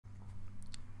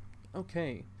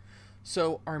Okay.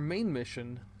 So our main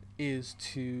mission is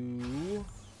to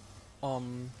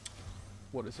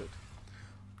what is it?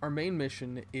 Our main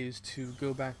mission is to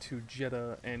go back to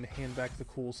Jeddah and hand back the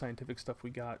cool scientific stuff we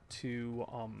got to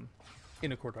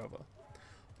in Cordova.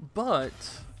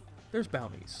 But there's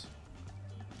bounties.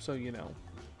 So, you know,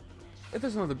 if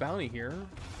there's another bounty here,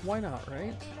 why not,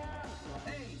 right?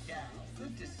 Hey, Cal,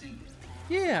 good to see you.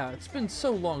 Yeah, it's been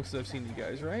so long since I've seen you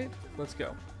guys, right? Let's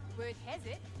go. Word has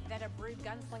it that a brood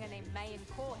gunslinger named May and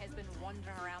Core has been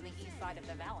wandering around the east side of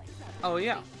the valley. Oh,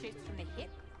 yeah. She shoots from the hip,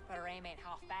 but her aim ain't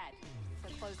half bad.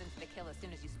 So close into the kill as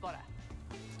soon as you spot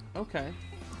her. Okay.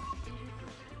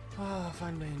 Ah,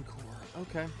 find main core.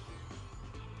 Okay.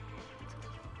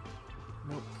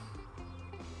 Nope.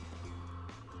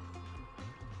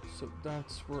 So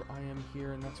that's where I am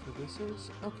here, and that's where this is?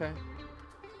 Okay.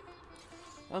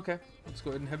 Okay, let's go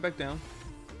ahead and head back down.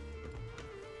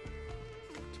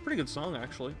 It's a pretty good song,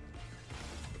 actually.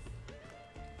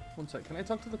 One sec, can I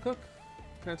talk to the cook?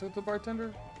 Can I talk to the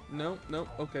bartender? No, no,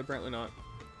 okay, apparently not.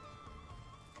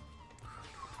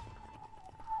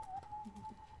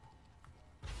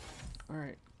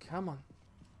 Alright, come on.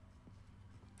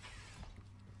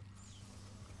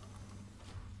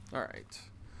 Alright.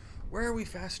 Where are we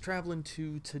fast traveling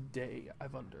to today, I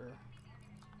wonder?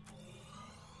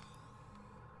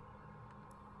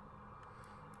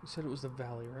 You said it was the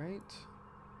valley, right?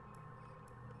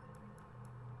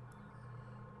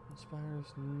 Inspires.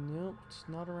 Nope, it's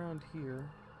not around here.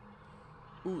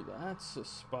 Ooh, that's a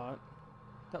spot.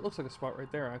 That looks like a spot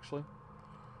right there, actually.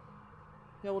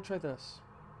 Yeah, we'll try this.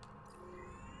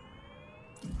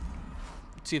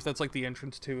 See if that's like the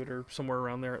entrance to it or somewhere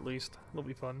around there at least. It'll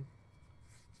be fun.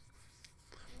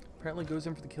 Apparently goes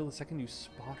in for the kill the second you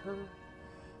spot her?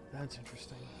 That's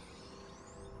interesting.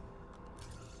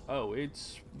 Oh,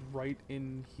 it's right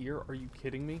in here? Are you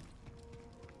kidding me?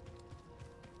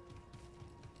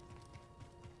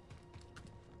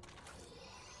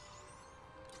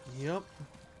 Yep.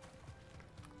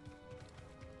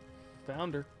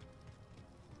 Found her.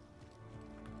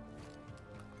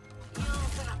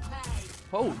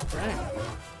 Oh, dang.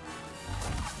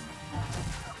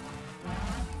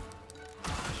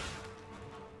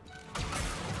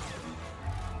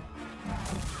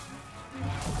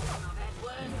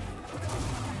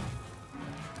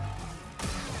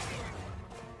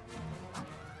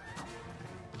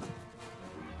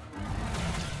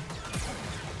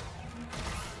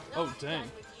 Oh, dang.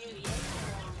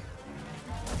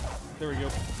 There we go.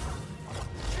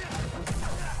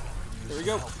 There we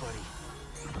go.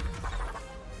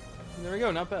 There we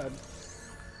go, not bad.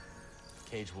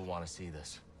 Cage will want to see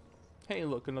this. Hey,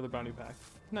 look, another bounty pack.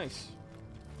 Nice.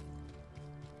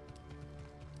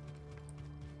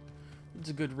 It's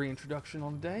a good reintroduction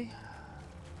on the day.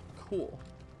 Cool.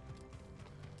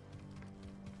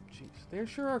 Jeez, they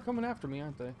sure are coming after me,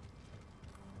 aren't they?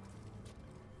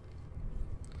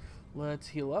 Let's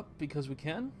heal up because we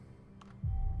can.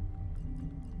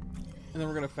 And then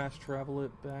we're going to fast travel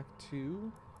it back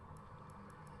to...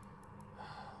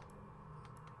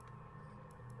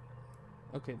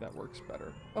 Okay, that works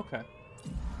better. Okay.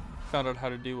 Found out how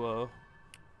to do a... I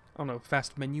don't know,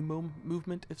 fast menu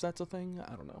movement, if that's a thing.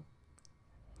 I don't know.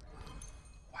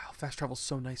 Wow, fast travel's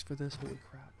so nice for this. Holy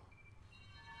crap.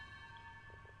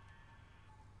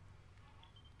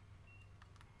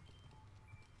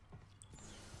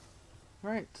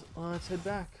 Alright, let's head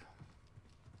back.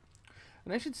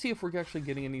 And I should see if we're actually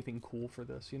getting anything cool for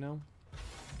this, you know?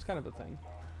 It's kind of a thing.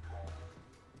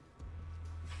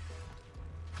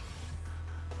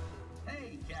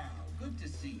 Hey, Cal, good to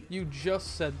see you. You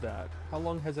just said that. How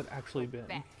long has it actually been?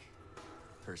 Back.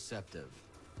 Perceptive.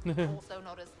 Also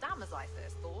not as dumb as I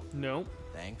first thought. No.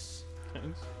 Thanks.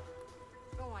 Thanks.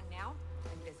 Go on now.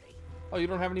 I'm busy. Oh, you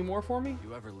don't have any more for me?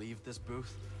 You ever leave this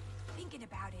booth? Thinking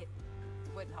about it.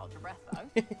 Wouldn't hold your breath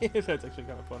though. That's actually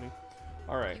kind of funny.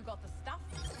 Alright. You got the stuff?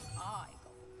 I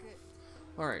got the goods.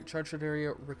 Alright, charge shot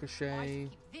area, I ricochet,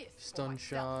 should keep this for stun myself.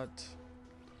 shot.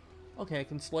 Okay, I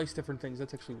can slice different things.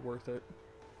 That's actually worth it.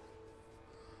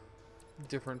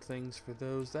 Different things for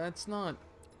those. That's not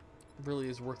really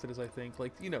as worth it as I think.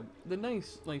 Like, you know, the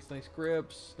nice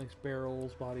grips, nice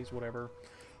barrels, bodies, whatever.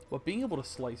 But being able to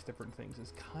slice different things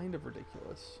is kind of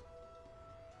ridiculous.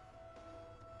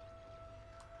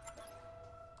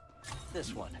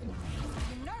 This one.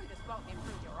 You know this won't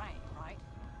improve your aim, right?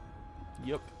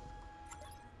 Yep.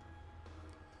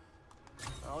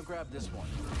 I'll grab this one.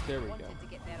 There we go. Wanted to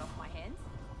get that off my hands.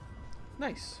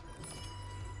 Nice.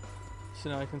 So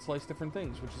now I can slice different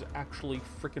things, which is actually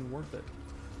freaking worth it.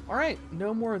 Alright,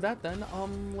 no more of that then.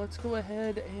 Let's go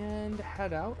ahead and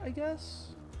head out, I guess.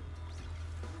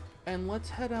 And let's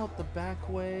head out the back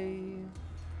way.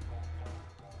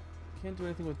 Can't do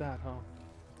anything with that,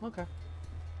 huh? Okay.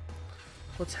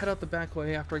 Let's head out the back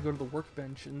way after I go to the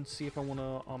workbench and see if I want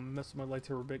to mess with my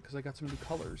lightsaber a bit, because I got some new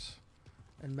colors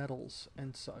and metals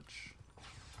and such.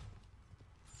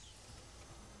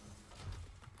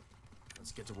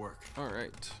 Let's get to work.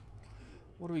 Alright.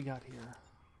 What do we got here?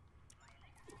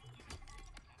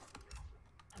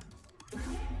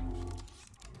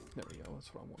 There we go,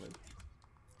 that's what I wanted.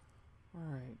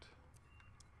 Alright.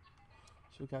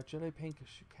 So we got Jedi paint,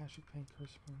 Kashyyyk paint,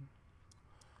 Crispin.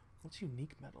 What's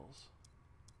unique metals?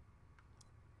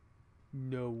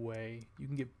 No way. You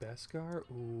can get Beskar?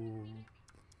 Ooh.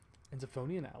 And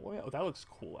Zephonian alloy? Oh, that looks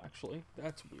cool, actually.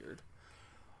 That's weird.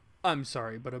 I'm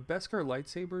sorry, but a Beskar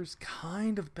lightsaber's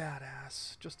kind of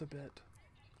badass. Just a bit.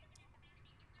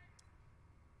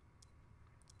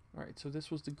 Alright, so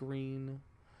this was the green.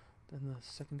 Then the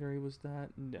secondary was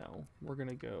that. No. We're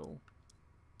gonna go...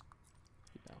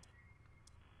 Yeah.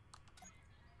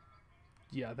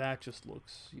 Yeah, that just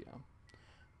looks... Yeah.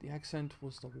 The accent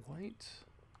was the white.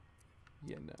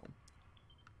 Yeah, no.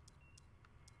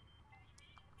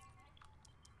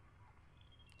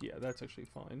 Yeah, that's actually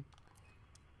fine.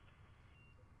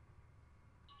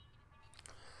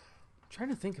 I'm trying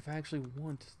to think if I actually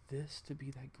want this to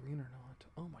be that green or not.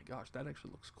 Oh my gosh, that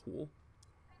actually looks cool.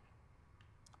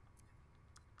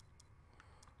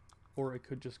 Or I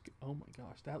could just... Oh my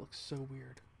gosh, that looks so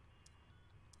weird.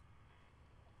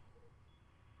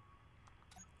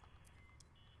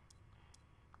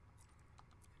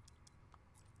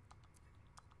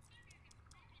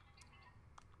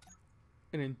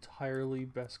 An entirely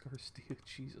Beskar steel.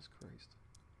 Jesus Christ.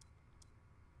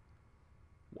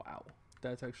 Wow.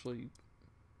 That's actually...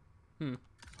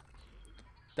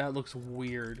 That looks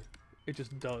weird. It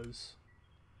just does.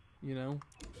 You know?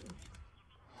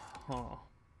 Huh.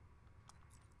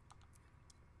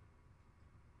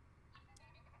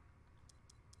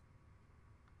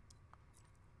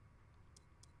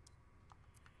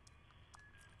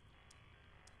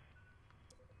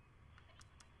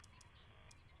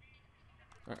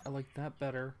 Alright, I like that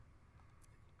better.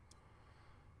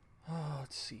 Oh,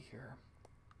 let's see here.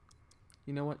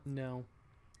 You know what? No.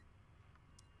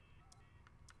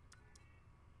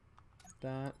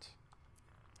 That.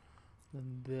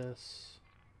 Then this.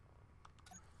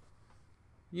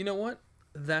 You know what?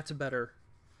 That's better.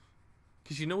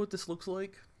 Because you know what this looks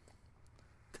like?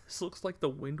 This looks like the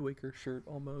Wind Waker shirt,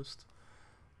 almost.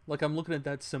 Like, I'm looking at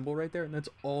that symbol right there, and that's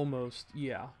almost...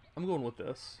 Yeah, I'm going with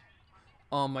this.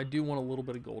 I do want a little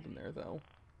bit of gold in there, though.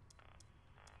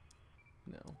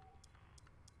 No.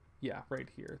 Yeah, right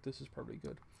here. This is probably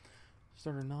good.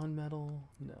 Starter non-metal?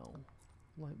 No.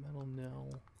 Light metal?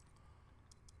 No.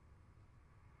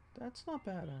 That's not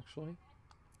bad, actually.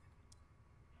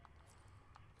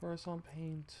 Coruscant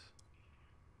paint.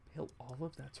 Pale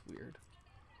olive? That's weird.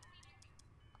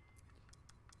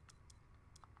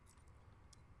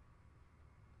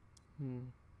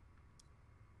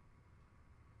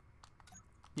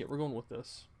 Yeah, we're going with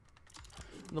this.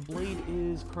 And the blade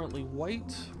is currently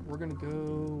white. We're going to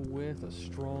go with a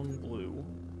strong blue.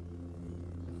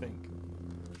 I think.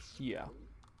 Yeah.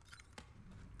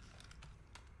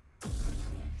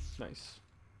 Nice.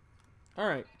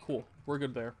 Alright, cool. We're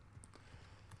good there.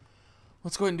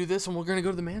 Let's go ahead and do this, and we're going to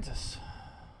go to the Mantis.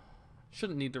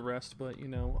 Shouldn't need to rest, but, you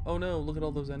know... Oh no, look at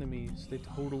all those enemies. They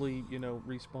totally, you know,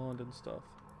 respawned and stuff.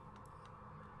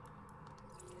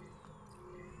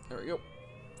 There we go.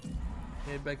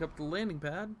 Head back up to the landing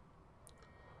pad.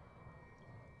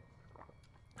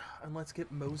 And let's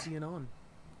get moseying on.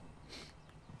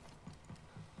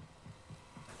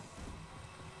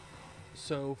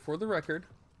 So, for the record,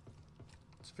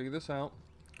 let's figure this out.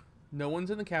 No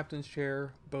one's in the captain's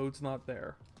chair. Bode's not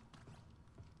there.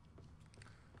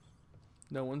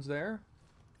 No one's there.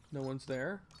 No one's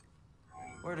there.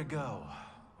 Where to go?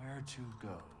 Where to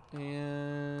go?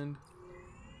 And...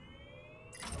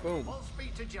 Boom. Full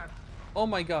speed to Jedi. Oh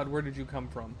my god, where did you come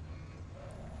from?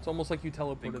 It's almost like you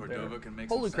teleported Think Cordova there. can make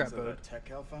Holy some crap, sense of Bode. that tech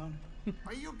Cal found?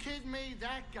 Are you kidding me?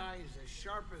 That guy is as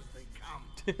sharp as they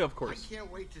come. Of course. I can't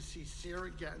wait to see Seer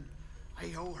again.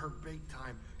 I owe her big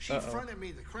time. She fronted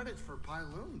me the credits for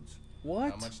Pyloons.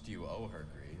 What? How much do you owe her,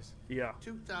 Grease? Yeah.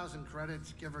 2,000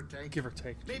 credits, give or take. Give or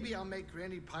take. Maybe I'll make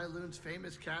Granny Pyloon's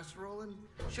famous casserole and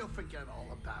she'll forget all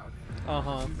about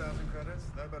it. 2,000 credits?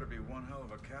 That better be one hell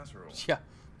of a casserole. Yeah.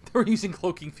 They were using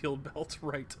cloaking field belts,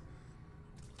 right.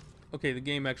 Okay, the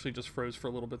game actually just froze for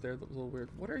a little bit there. That was a little weird.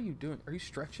 What are you doing? Are you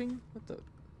stretching? What the...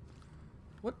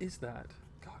 What is that?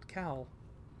 God, Cal.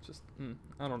 Just,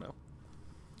 I don't know.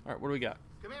 Alright, what do we got?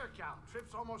 Come here, Cal.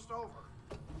 Trip's almost over.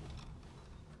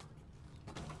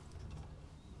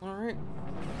 Alright.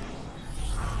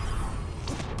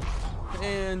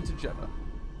 And to Jedi.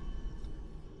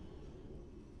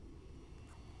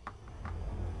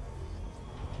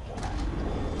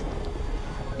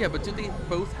 Yeah, but do they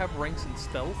both have ranks in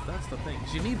stealth? That's the thing.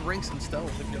 'Cause you need ranks in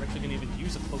stealth if you're actually going to even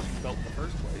use a cloaking belt in the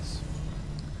first place.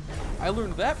 I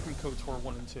learned that from KOTOR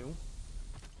 1 and 2.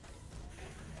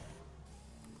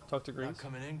 Talk to Grease. Not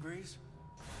coming in, Grease?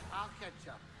 I'll catch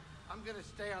up. I'm gonna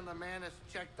stay on the Manus,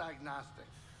 check diagnostics.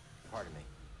 Pardon me.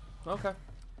 Okay.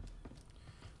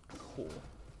 Cool.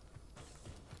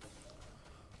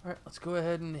 Alright, let's go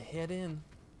ahead and head in.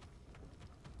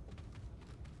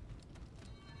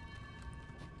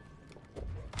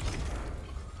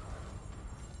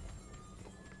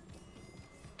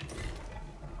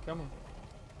 Come on.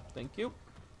 Thank you.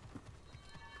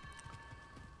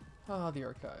 Ah, the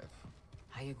archive.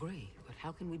 I agree, but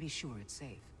how can we be sure it's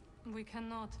safe? We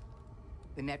cannot.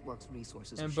 The network's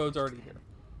resources And are Bode's short already today, here.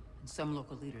 and some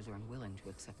local leaders are unwilling to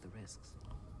accept the risks.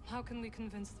 How can we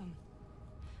convince them?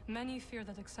 Many fear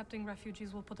that accepting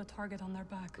refugees will put a target on their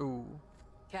back. Ooh.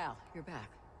 Cal, you're back.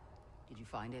 Did you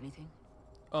find anything?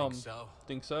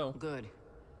 Think so. Good.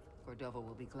 Cordova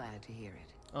will be glad to hear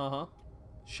it. Uh-huh.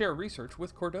 Share research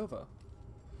with Cordova.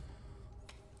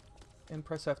 And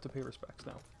press F to pay respects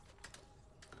now.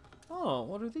 Oh,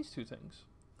 what are these two things?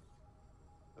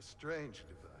 A strange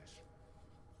device.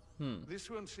 This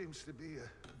one seems to be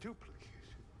a duplicate.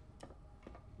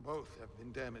 Both have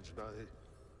been damaged by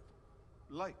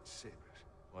lightsabers.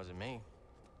 Wasn't me.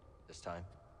 This time.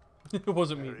 It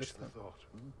wasn't me Perish this the time. thought.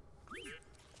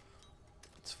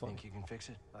 It's fun. Think you can fix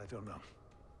it? I don't know,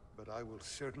 but I will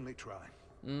certainly try.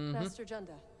 Master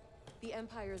Junda, the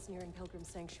Empire is nearing Pilgrim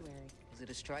Sanctuary. Is it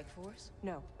a strike force?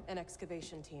 No, an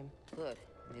excavation team. Good.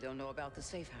 They don't know about the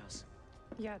safe house.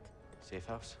 Yet. Safe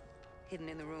house? Hidden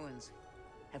in the ruins.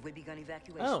 Have we begun Oh,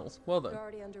 evacuations? well then. They're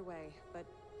already underway, but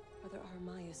Brother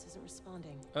Armias isn't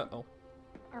responding. Uh-oh.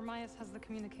 Armias has the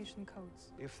communication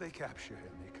codes. If they capture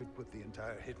him, they could put the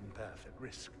entire hidden path at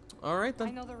risk. Alright I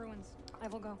then. know the ruins. I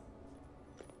will go.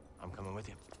 I'm coming with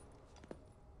you.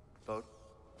 Vote.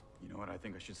 You know what? I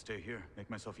think I should stay here. Make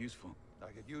myself useful.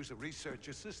 I could use a research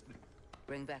assistant.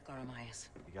 Bring back Armias.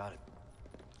 You got it.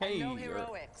 Hey. No you're-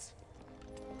 heroics.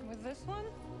 With this one?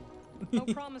 No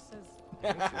promises.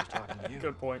 I think she was talking to you.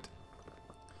 Good point.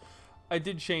 I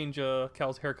did change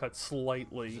Cal's haircut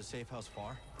slightly. Is the safe house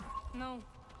far? No,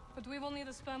 but we will need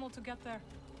a spamel to get there.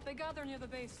 They gather near the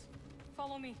base.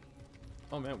 Follow me.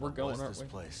 Oh man, we're going, What's aren't this we?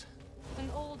 place? An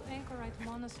old anchorite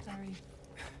monastery.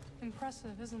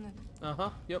 Impressive, isn't it? Uh-huh,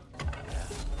 yep.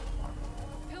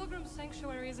 Pilgrim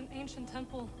Sanctuary is an ancient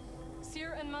temple.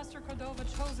 Seer and Master Cordova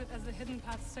chose it as the Hidden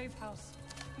Path safe house.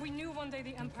 We knew one day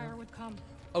the Empire would come.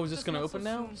 Oh, is this Just gonna not so open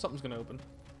now? soon. Something's gonna open.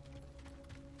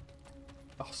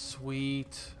 Oh,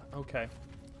 sweet. Okay.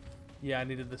 Yeah, I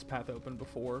needed this path open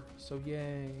before, so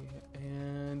yay.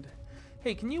 And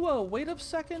hey, can you wait a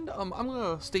second? I'm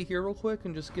gonna stay here real quick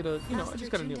and just get a, I Master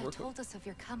just gotta kneel Junda real quick. told us of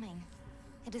your coming.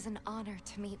 It is an honor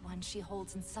to meet one she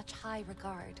holds in such high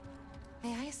regard.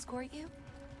 May I escort you?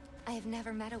 I have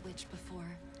never met a witch before,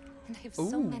 and I have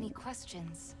so Ooh. many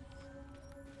questions.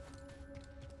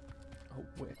 Oh,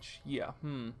 witch. Yeah.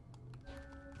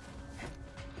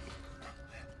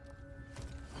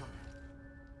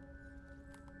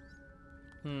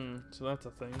 So that's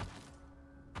a thing.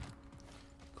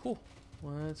 Cool.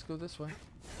 Let's go this way.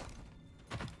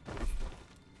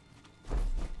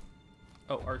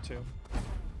 Oh, R2.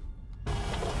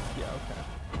 Yeah,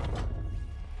 okay.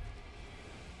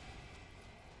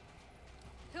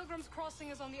 Pilgrim's Crossing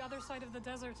is on the other side of the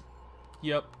desert.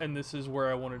 Yep, and this is where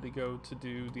I wanted to go to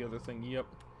do the other thing. Yep.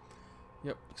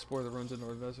 Yep, explore the ruins of the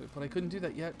Northern Desert. But I couldn't do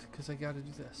that yet, because I gotta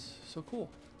do this. So cool.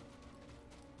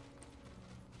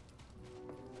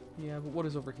 Yeah, but what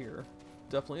is over here?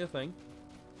 Definitely a thing.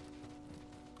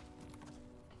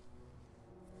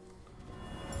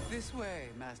 This way,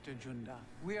 Master Junda.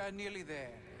 We are nearly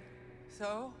there.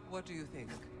 So, what do you think?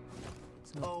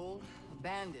 It's old,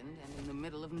 abandoned, and in the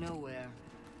middle of nowhere.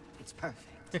 It's perfect.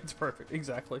 It's perfect,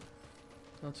 exactly.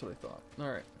 That's what I thought.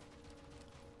 Alright.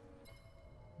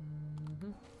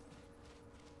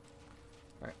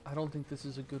 Alright, I don't think this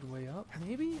is a good way up.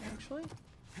 Maybe, actually?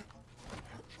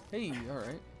 Hey,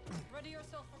 alright. Ready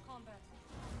yourself for combat.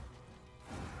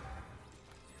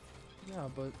 Yeah,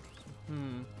 but...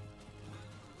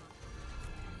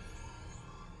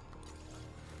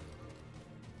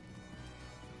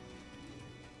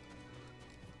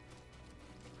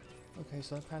 Okay,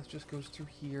 so that path just goes through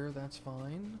here. That's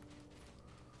fine.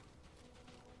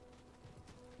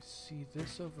 See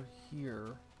this over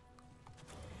here.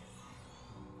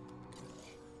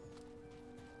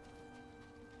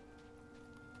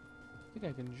 I think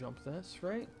I can jump this,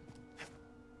 right?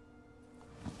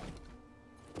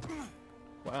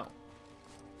 Wow.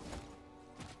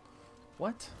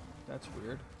 What? That's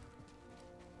weird.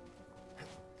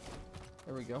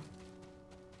 There we go.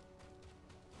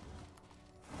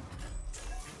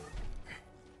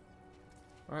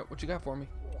 Alright, what you got for me?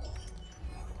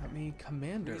 Got me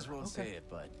Commander. Please won't Okay. say it,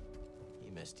 but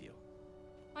he missed you.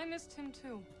 I missed him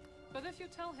too. But if you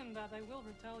tell him that, I will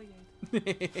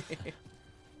retaliate.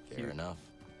 Fair enough.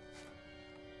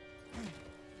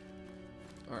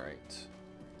 Alright.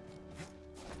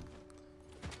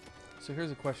 So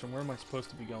here's a question. Where am I supposed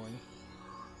to be going?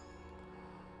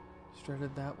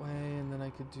 Straighted that way, and then I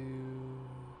could do...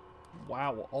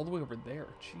 Wow, all the way over there.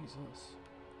 Jesus.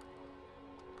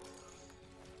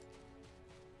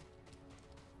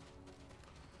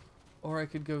 Or I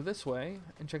could go this way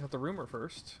and check out the rumor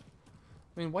first.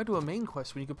 I mean, why do a main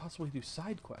quest when you could possibly do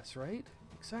side quests, right?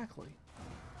 Exactly.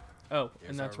 Oh,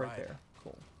 Here's and that's our right ride. there.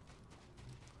 Cool.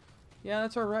 Yeah,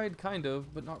 that's our ride, kind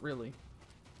of, but not really.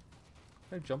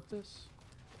 Can I jump this?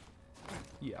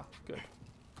 Yeah, good.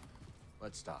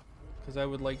 Let's stop. Because I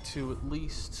would like to at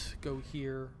least go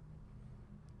here.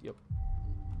 Yep.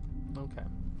 Okay.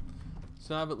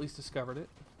 So now I've at least discovered it.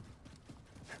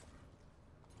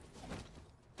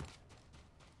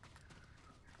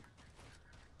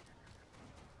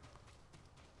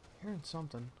 Hearing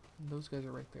something. Those guys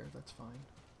are right there. That's fine.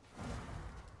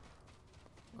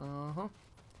 Uh-huh.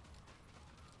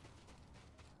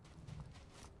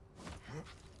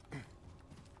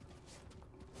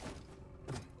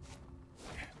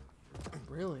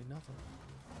 Really? Nothing.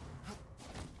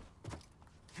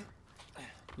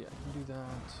 Yeah, I can do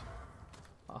that.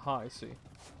 Aha, I see.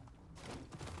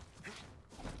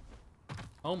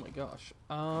 Oh my gosh.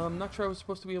 I'm not sure I was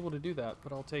supposed to be able to do that,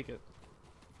 but I'll take it.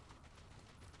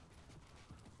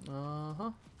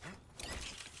 Uh-huh.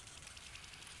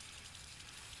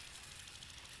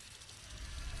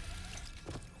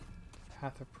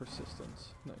 Path of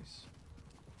Persistence. Nice.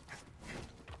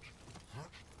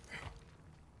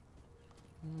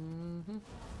 Mm-hmm.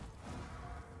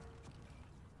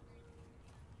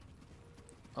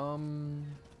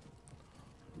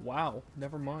 Wow,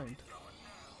 never mind.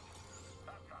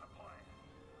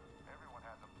 Everyone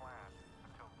has a plan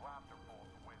until blaster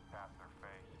bolts whiz past their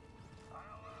face.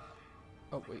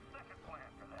 Oh, wait.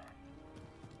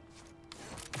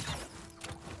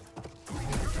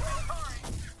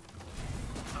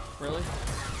 Really?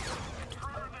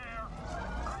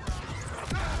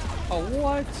 Oh,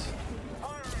 what?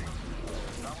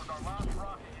 That was our last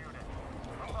rocket unit.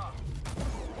 Move up.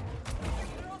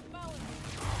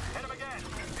 Hit him again.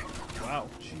 Wow,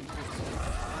 Jesus.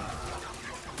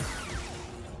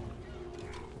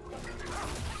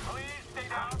 Please stay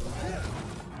down.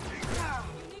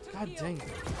 God dang it.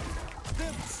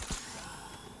 And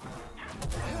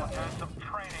some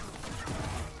training.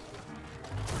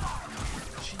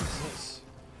 Jesus.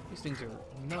 These things are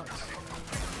nuts.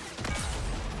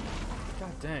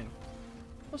 God dang.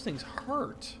 Those things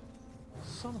hurt.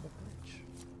 Son of a bitch.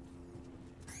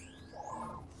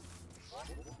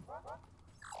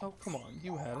 Oh, come on.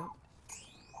 You had it.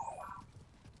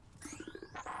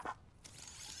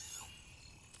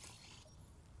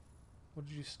 What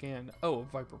did you scan? Oh, a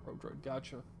Viper probe droid.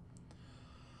 Gotcha.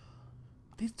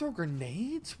 They throw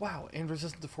grenades? Wow, and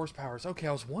resistant to force powers. Okay,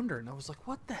 I was wondering. I was like,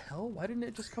 what the hell? Why didn't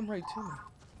it just come right to me?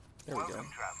 There we go. Welcome,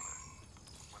 traveler.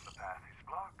 When the path is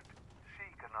blocked,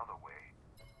 seek another way.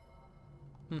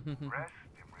 Rest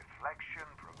and reflection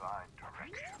provide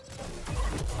direction.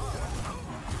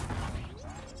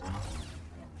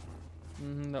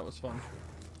 That was fun.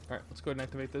 Alright, let's go ahead and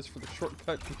activate this for the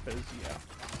shortcut because, yeah.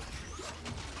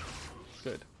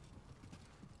 Good.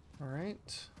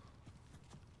 Alright.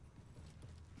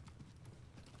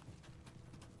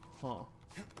 Huh.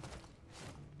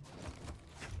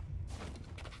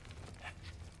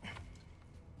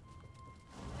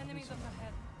 Enemies up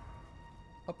ahead.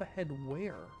 Up ahead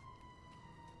where?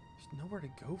 There's nowhere to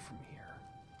go from here.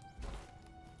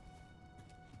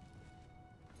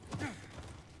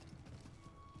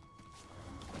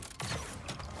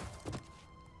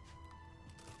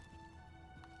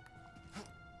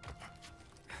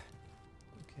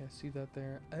 Okay, I see that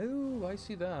there. Oh, I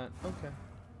see that. Okay.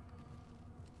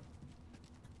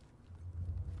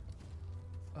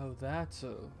 Oh, that's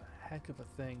a heck of a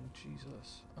thing.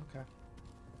 Jesus. Okay.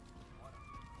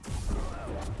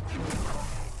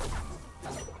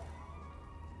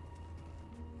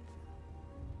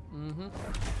 Mm-hmm.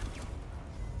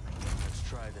 Let's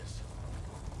try this.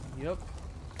 Yep.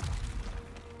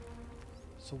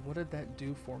 So what did that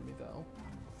do for me, though?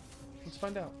 Let's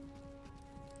find out.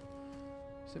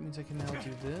 So that means I can now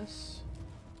do this.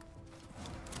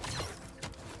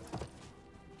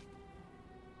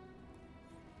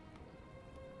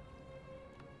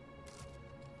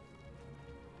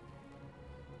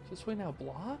 Is this way now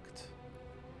blocked?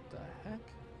 The heck?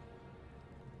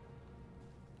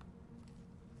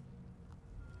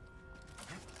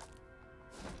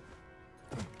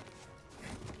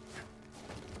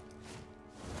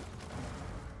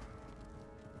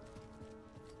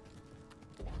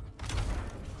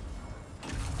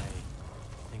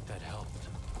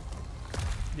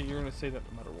 Yeah, you're gonna say that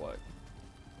no matter what.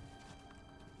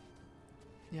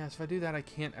 Yeah, so if I do that, I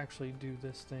can't actually do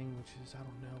this thing, which is, I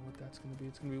don't know what that's gonna be.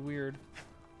 It's gonna be weird.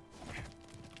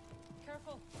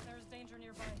 Careful, there's danger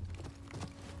nearby.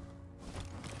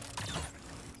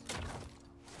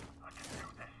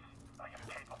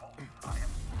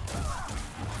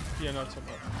 Yeah, not so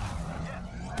much.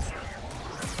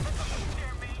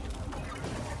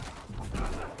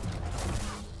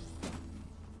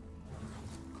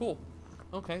 Cool.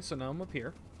 Okay, so now I'm up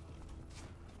here.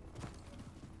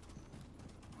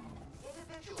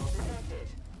 Individual detected.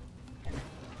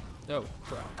 Oh,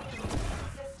 crap.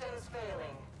 Systems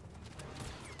failing.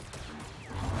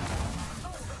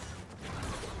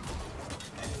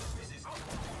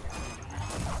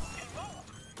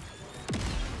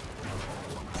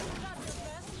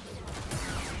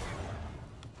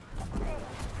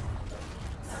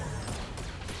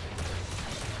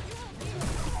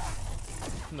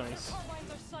 Nice.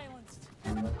 Turbines are silenced.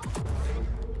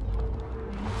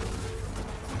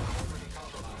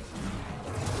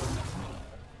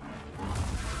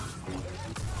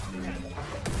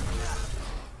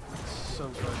 So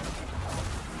good.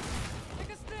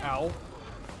 Take a stand. Ow.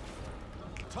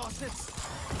 Toss it.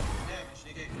 Damage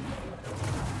negated.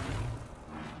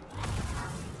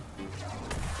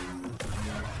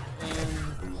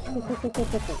 And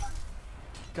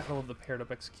gotta love the paired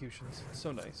up executions. It's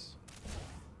so nice.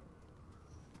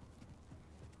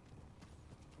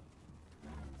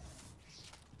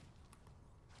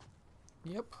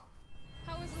 Yep.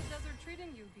 How is the desert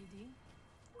treating you, BD?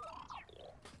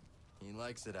 He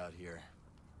likes it out here.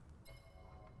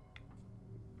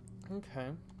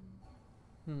 Okay.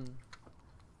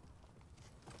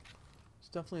 It's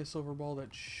definitely a silver ball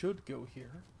that should go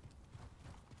here.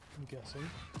 I'm guessing.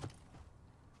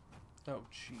 Oh,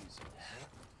 Jesus.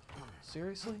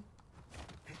 Seriously?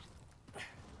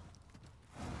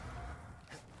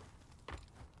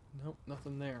 Nope,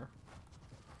 nothing there.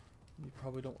 You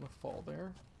probably don't want to fall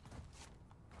there.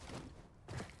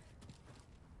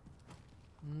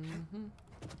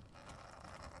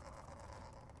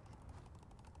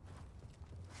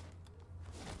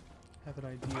 Have an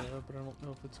idea, but I don't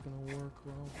know if it's gonna work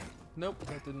well. Nope,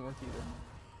 that didn't work either.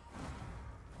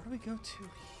 Where do we go to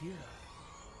here?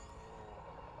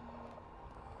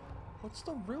 What's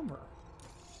the rumor?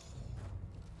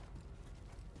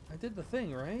 I did the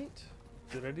thing, right?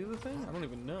 Did I do the thing? I don't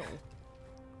even know.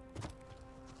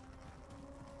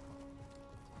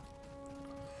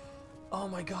 Oh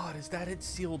my god, is that it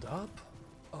sealed up?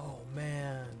 Oh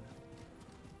man.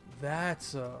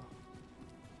 That's a...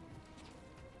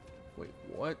 Wait,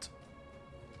 what?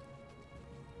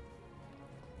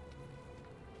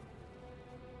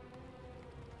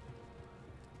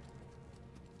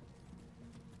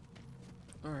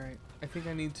 Alright, I think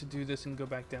I need to do this and go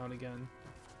back down again.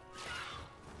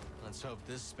 Let's hope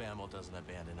this spamel doesn't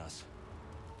abandon us.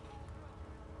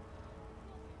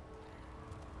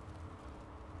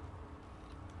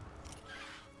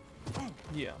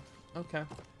 Yeah, okay.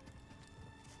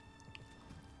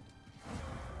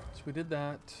 So we did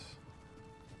that.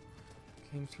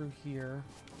 Came through here.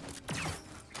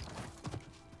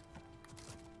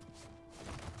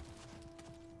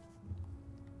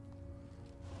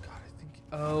 God, I think...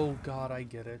 Oh, God, I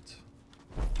get it.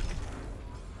 I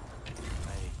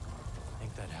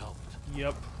think that helped.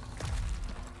 Yep.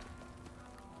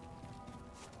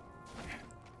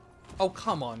 Oh,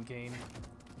 come on, game.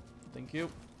 Thank you.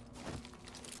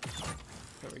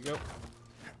 There we go.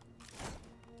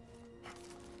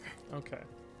 Okay.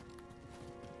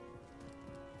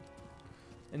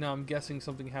 And now I'm guessing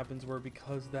something happens where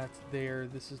because that's there,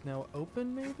 this is now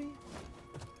open, maybe?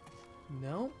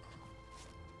 Nope.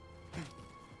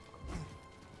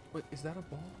 Wait, is that a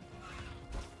ball?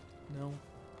 No.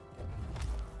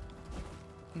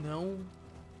 No?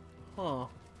 Huh.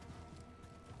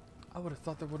 I would have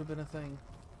thought there would have been a thing.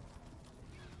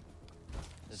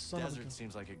 This Son of a gun. desert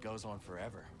seems like it goes on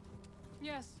forever.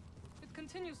 Yes, it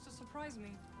continues to surprise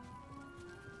me.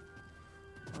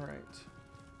 Alright.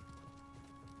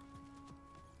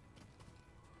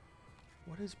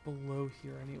 What is below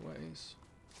here anyways?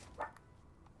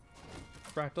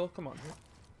 Fractal, come on.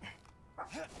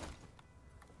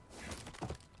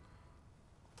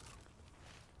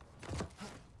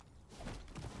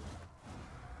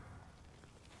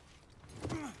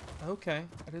 Okay,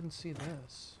 I didn't see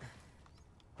this.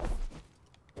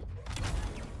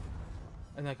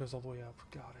 And that goes all the way up.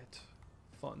 Got it.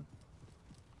 Fun.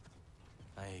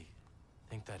 I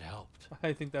think that helped.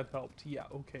 I think that helped. Yeah,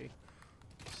 okay.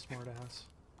 Smart ass.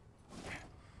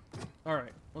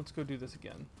 Alright, let's go do this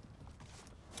again.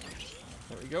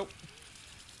 There we go.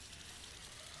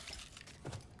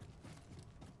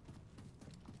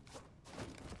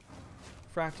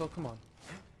 Fractal, come on.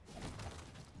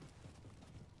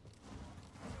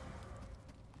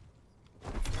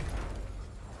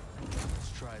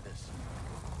 Let's try this.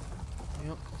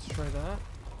 Yep, let's try that.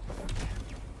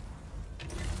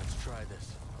 Let's try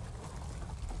this.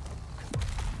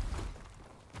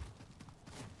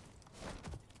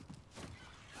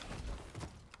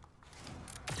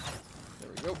 There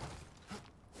we go.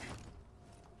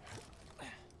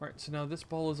 Alright, so now this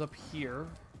ball is up here,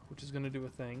 which is going to do a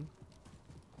thing.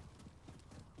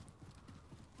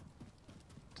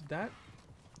 Did that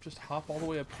just hop all the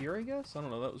way up here, I guess? I don't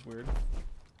know, that was weird.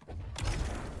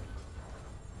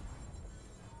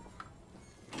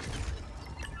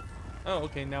 Oh,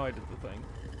 okay, now I did the thing.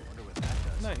 Wonder what that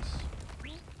does. Nice.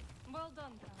 Well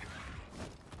done, pal.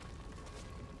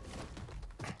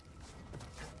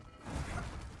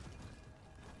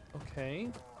 Okay.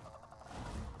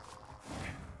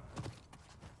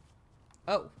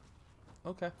 Oh.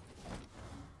 Okay.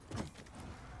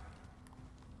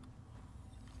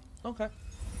 Okay.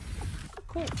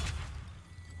 Cool.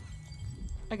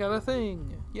 I got a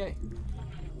thing. Yay.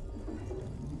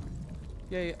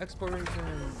 Yay,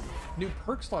 exploration. New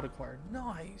perk slot acquired.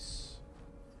 Nice.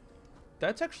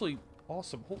 That's actually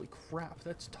awesome. Holy crap.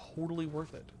 That's totally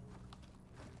worth it.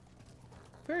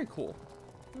 Very cool.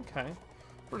 Okay.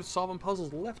 We're just solving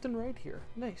puzzles left and right here.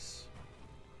 Nice.